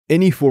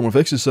Any form of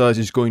exercise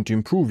is going to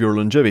improve your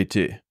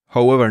longevity.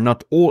 However,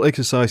 not all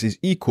exercise is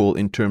equal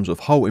in terms of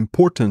how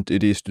important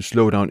it is to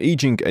slow down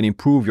aging and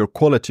improve your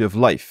quality of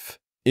life.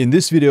 In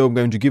this video, I'm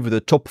going to give you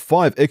the top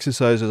 5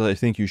 exercises I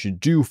think you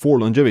should do for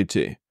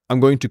longevity. I'm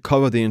going to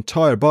cover the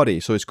entire body,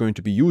 so it's going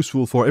to be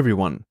useful for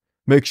everyone.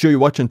 Make sure you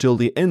watch until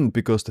the end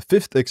because the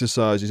 5th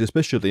exercise is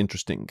especially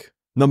interesting.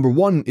 Number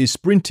 1 is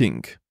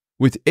sprinting.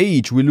 With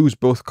age, we lose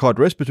both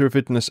cardiorespiratory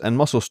fitness and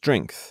muscle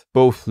strength.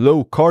 Both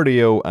low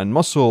cardio and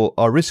muscle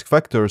are risk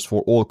factors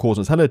for all-cause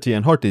mortality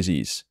and heart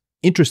disease.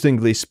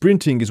 Interestingly,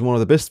 sprinting is one of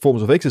the best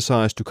forms of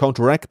exercise to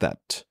counteract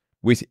that.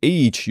 With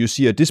age, you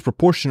see a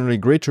disproportionately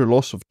greater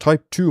loss of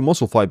type 2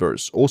 muscle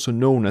fibers, also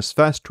known as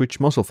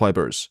fast-twitch muscle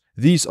fibers.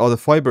 These are the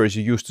fibers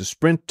you use to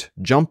sprint,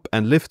 jump,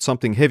 and lift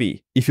something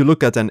heavy. If you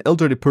look at an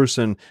elderly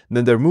person,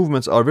 then their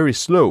movements are very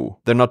slow.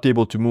 They're not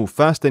able to move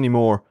fast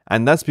anymore,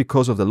 and that's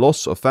because of the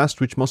loss of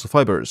fast-twitch muscle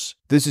fibers.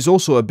 This is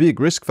also a big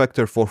risk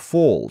factor for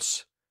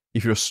falls.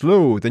 If you're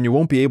slow, then you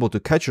won't be able to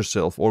catch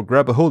yourself or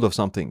grab a hold of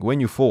something when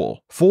you fall.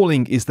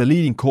 Falling is the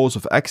leading cause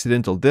of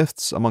accidental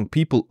deaths among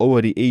people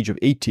over the age of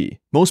 80.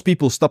 Most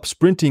people stop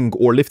sprinting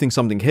or lifting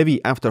something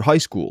heavy after high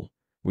school,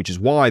 which is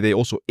why they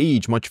also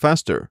age much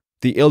faster.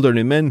 The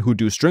elderly men who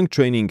do strength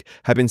training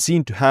have been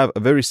seen to have a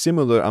very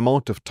similar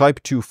amount of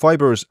type 2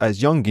 fibers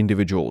as young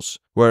individuals,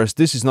 whereas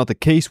this is not the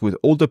case with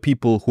older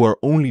people who are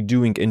only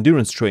doing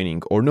endurance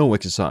training or no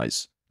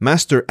exercise.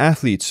 Master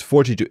athletes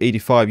 40 to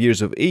 85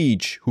 years of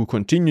age who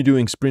continue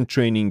doing sprint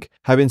training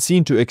have been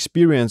seen to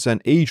experience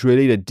an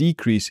age-related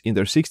decrease in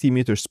their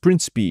 60-meter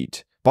sprint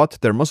speed, but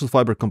their muscle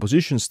fiber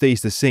composition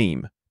stays the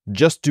same.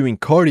 Just doing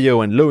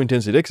cardio and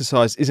low-intensity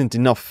exercise isn't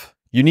enough.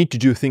 You need to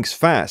do things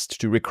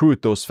fast to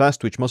recruit those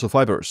fast-twitch muscle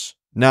fibers.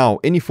 Now,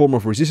 any form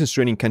of resistance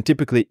training can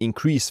typically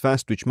increase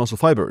fast-twitch muscle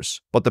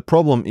fibers, but the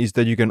problem is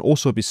that you can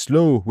also be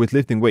slow with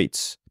lifting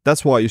weights.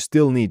 That's why you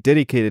still need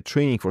dedicated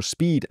training for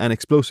speed and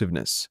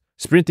explosiveness.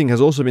 Sprinting has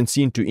also been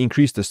seen to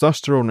increase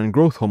testosterone and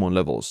growth hormone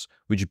levels,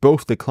 which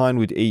both decline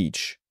with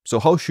age. So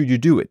how should you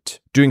do it?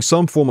 Doing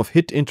some form of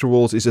HIIT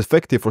intervals is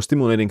effective for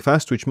stimulating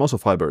fast-twitch muscle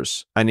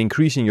fibers and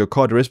increasing your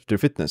cardiorespiratory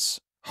fitness.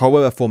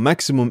 However, for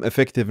maximum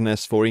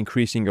effectiveness for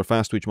increasing your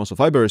fast-twitch muscle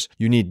fibers,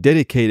 you need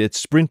dedicated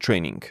sprint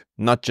training,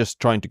 not just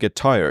trying to get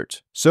tired.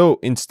 So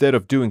instead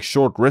of doing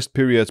short rest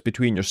periods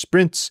between your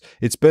sprints,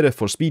 it's better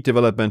for speed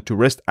development to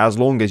rest as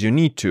long as you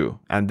need to,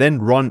 and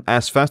then run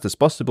as fast as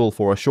possible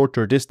for a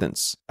shorter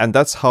distance. And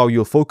that's how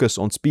you'll focus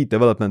on speed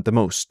development the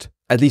most.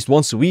 At least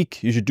once a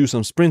week, you should do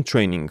some sprint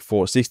training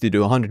for 60 to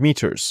 100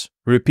 meters.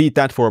 Repeat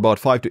that for about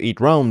 5 to 8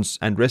 rounds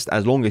and rest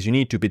as long as you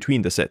need to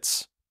between the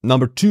sets.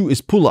 Number 2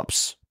 is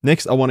pull-ups.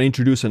 Next, I want to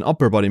introduce an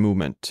upper body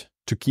movement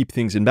to keep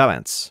things in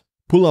balance.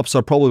 Pull-ups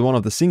are probably one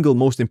of the single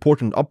most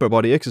important upper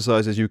body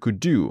exercises you could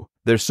do.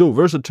 They're so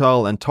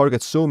versatile and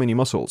target so many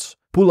muscles.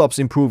 Pull-ups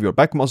improve your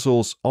back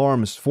muscles,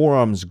 arms,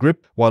 forearms,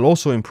 grip, while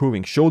also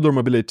improving shoulder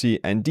mobility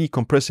and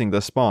decompressing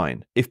the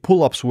spine. If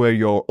pull-ups were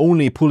your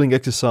only pulling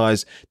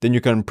exercise, then you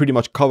can pretty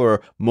much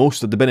cover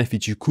most of the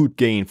benefits you could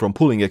gain from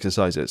pulling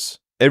exercises.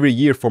 Every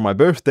year for my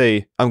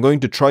birthday, I'm going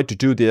to try to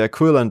do the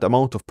equivalent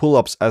amount of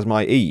pull-ups as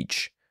my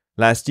age.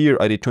 Last year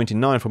I did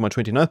 29 for my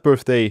 29th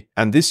birthday,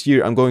 and this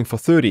year I'm going for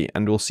 30,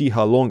 and we'll see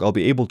how long I'll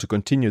be able to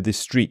continue this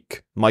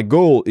streak. My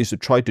goal is to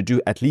try to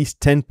do at least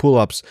 10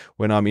 pull-ups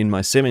when I'm in my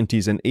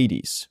 70s and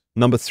 80s.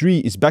 Number 3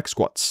 is back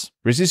squats.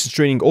 Resistance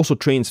training also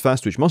trains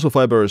fast-twitch muscle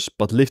fibers,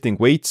 but lifting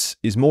weights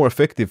is more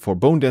effective for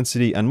bone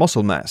density and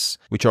muscle mass,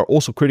 which are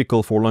also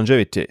critical for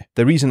longevity.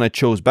 The reason I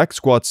chose back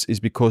squats is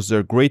because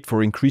they're great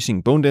for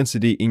increasing bone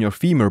density in your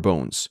femur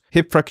bones.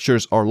 Hip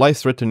fractures are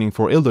life-threatening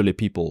for elderly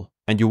people,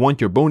 and you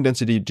want your bone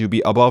density to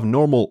be above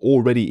normal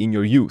already in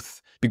your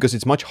youth, because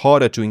it's much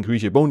harder to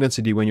increase your bone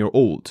density when you're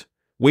old.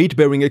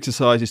 Weight-bearing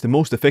exercise is the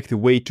most effective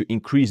way to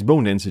increase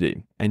bone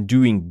density, and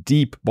doing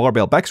deep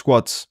barbell back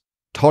squats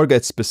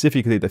targets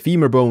specifically the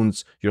femur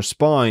bones, your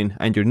spine,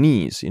 and your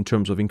knees in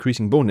terms of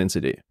increasing bone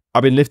density.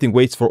 I've been lifting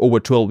weights for over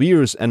 12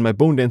 years, and my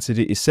bone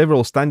density is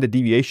several standard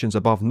deviations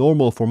above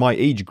normal for my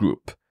age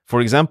group. For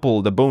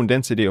example, the bone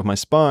density of my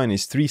spine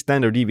is 3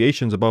 standard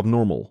deviations above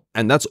normal,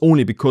 and that's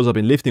only because I've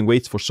been lifting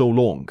weights for so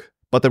long.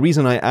 But the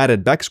reason I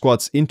added back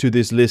squats into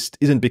this list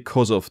isn't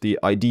because of the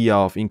idea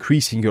of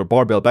increasing your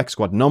barbell back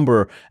squat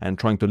number and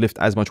trying to lift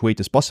as much weight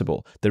as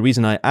possible. The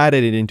reason I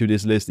added it into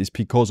this list is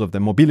because of the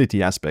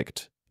mobility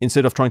aspect.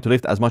 Instead of trying to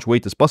lift as much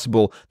weight as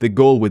possible, the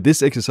goal with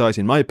this exercise,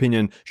 in my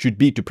opinion, should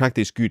be to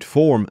practice good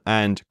form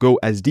and go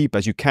as deep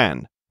as you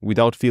can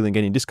without feeling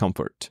any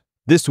discomfort.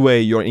 This way,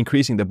 you're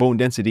increasing the bone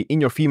density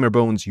in your femur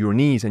bones, your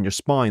knees, and your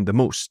spine the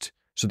most.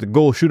 So the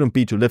goal shouldn't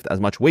be to lift as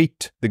much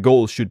weight. The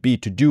goal should be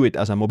to do it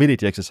as a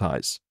mobility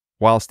exercise,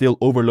 while still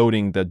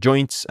overloading the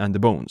joints and the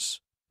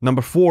bones.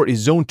 Number 4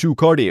 is Zone 2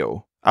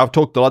 cardio. I've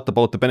talked a lot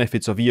about the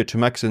benefits of VO2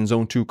 max and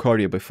Zone 2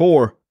 cardio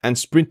before, and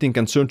sprinting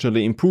can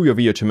certainly improve your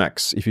VO2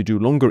 max if you do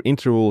longer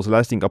intervals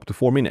lasting up to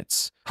 4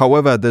 minutes.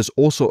 However, there's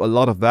also a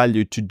lot of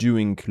value to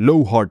doing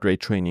low heart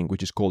rate training,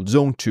 which is called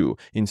Zone 2,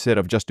 instead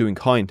of just doing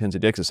high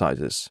intensity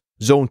exercises.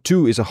 Zone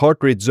 2 is a heart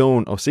rate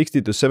zone of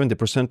 60 to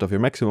 70% of your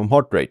maximum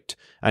heart rate,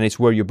 and it's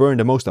where you burn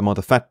the most amount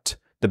of fat.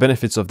 The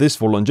benefits of this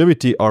for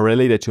longevity are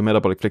related to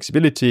metabolic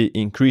flexibility,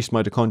 increased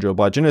mitochondrial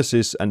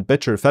biogenesis, and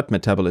better fat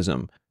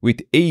metabolism.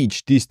 With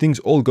age, these things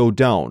all go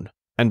down,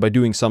 and by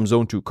doing some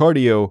Zone 2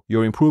 cardio,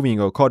 you're improving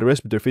your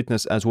cardiorespiratory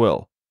fitness as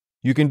well.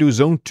 You can do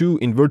Zone 2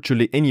 in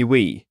virtually any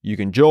way. You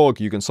can jog,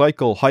 you can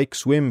cycle, hike,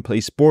 swim,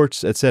 play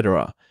sports,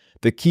 etc.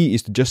 The key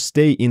is to just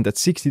stay in that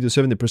 60 to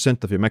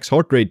 70% of your max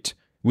heart rate,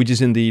 which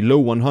is in the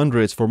low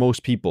 100s for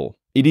most people.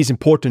 It is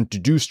important to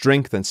do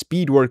strength and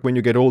speed work when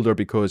you get older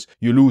because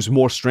you lose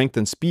more strength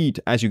and speed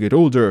as you get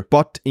older,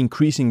 but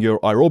increasing your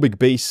aerobic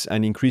base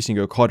and increasing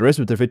your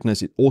cardiorespiratory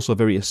fitness is also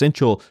very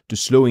essential to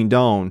slowing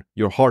down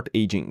your heart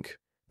aging.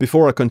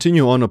 Before I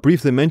continue on, I'll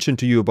briefly mention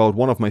to you about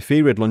one of my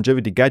favorite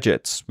longevity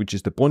gadgets, which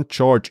is the Bond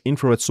Charge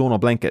infrared sauna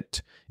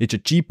blanket. It's a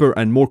cheaper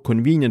and more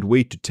convenient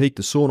way to take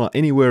the sauna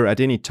anywhere at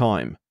any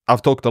time.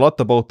 I've talked a lot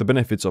about the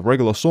benefits of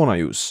regular sauna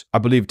use. I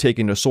believe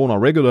taking the sauna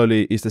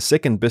regularly is the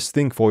second best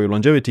thing for your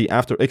longevity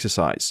after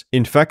exercise.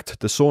 In fact,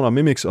 the sauna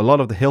mimics a lot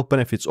of the health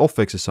benefits of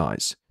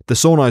exercise. The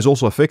sauna is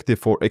also effective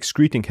for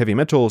excreting heavy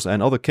metals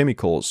and other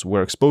chemicals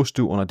we're exposed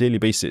to on a daily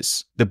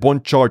basis. The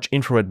Bond Charge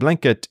infrared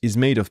blanket is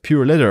made of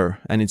pure leather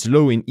and it's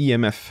low in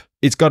EMF.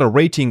 It's got a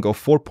rating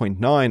of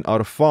 4.9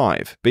 out of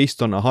 5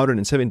 based on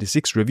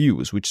 176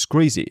 reviews, which is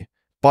crazy.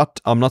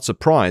 But I'm not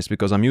surprised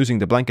because I'm using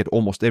the blanket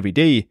almost every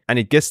day and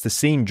it gets the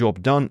same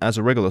job done as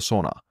a regular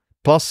sauna.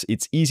 Plus,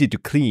 it's easy to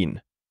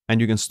clean and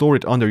you can store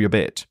it under your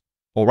bed.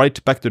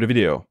 Alright, back to the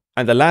video.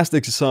 And the last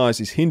exercise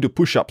is Hindu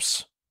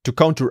push-ups. To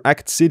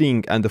counteract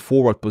sitting and the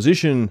forward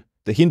position,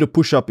 the Hindu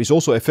push-up is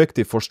also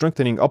effective for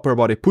strengthening upper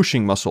body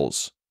pushing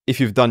muscles. If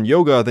you've done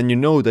yoga, then you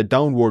know the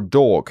downward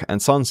dog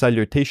and sun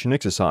salutation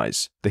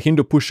exercise. The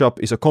Hindu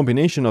push-up is a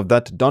combination of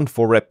that done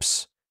for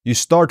reps. You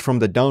start from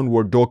the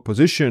downward dog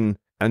position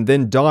and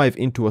then dive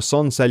into a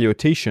sun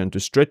salutation to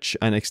stretch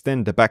and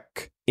extend the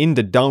back. In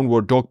the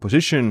downward dog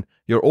position,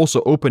 you're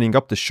also opening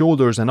up the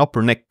shoulders and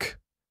upper neck.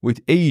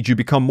 With age, you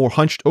become more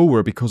hunched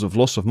over because of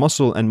loss of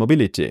muscle and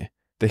mobility.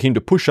 The Hindu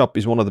push-up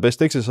is one of the best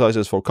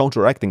exercises for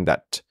counteracting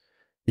that.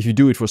 If you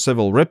do it for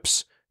several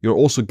reps, you're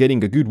also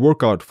getting a good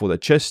workout for the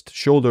chest,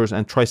 shoulders,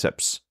 and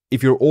triceps.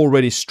 If you're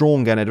already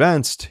strong and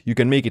advanced, you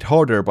can make it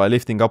harder by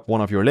lifting up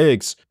one of your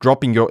legs,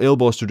 dropping your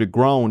elbows to the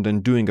ground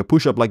and doing a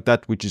push-up like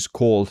that, which is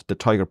called the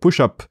tiger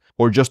push-up,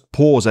 or just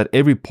pause at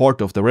every part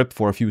of the rep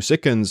for a few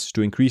seconds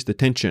to increase the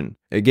tension.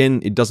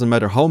 Again, it doesn't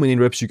matter how many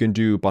reps you can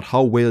do, but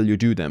how well you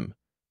do them.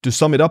 To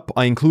sum it up,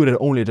 I included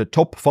only the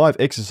top 5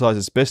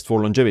 exercises best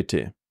for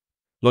longevity.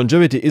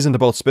 Longevity isn't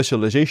about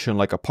specialization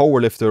like a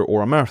powerlifter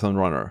or a marathon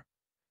runner.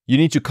 You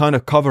need to kind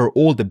of cover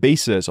all the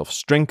bases of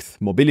strength,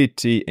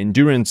 mobility,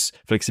 endurance,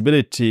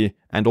 flexibility,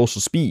 and also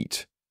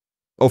speed.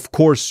 Of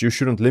course, you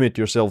shouldn't limit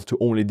yourself to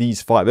only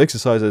these 5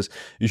 exercises.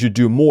 You should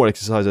do more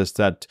exercises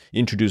that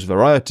introduce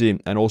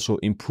variety and also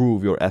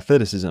improve your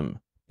athleticism.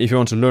 If you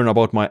want to learn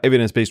about my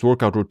evidence-based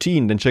workout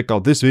routine, then check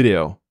out this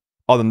video.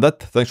 Other than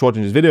that, thanks for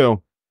watching this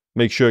video.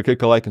 Make sure to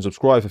click a like and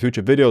subscribe for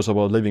future videos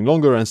about living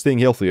longer and staying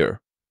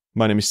healthier.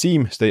 My name is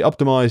Siim, stay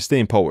optimized, stay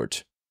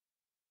empowered.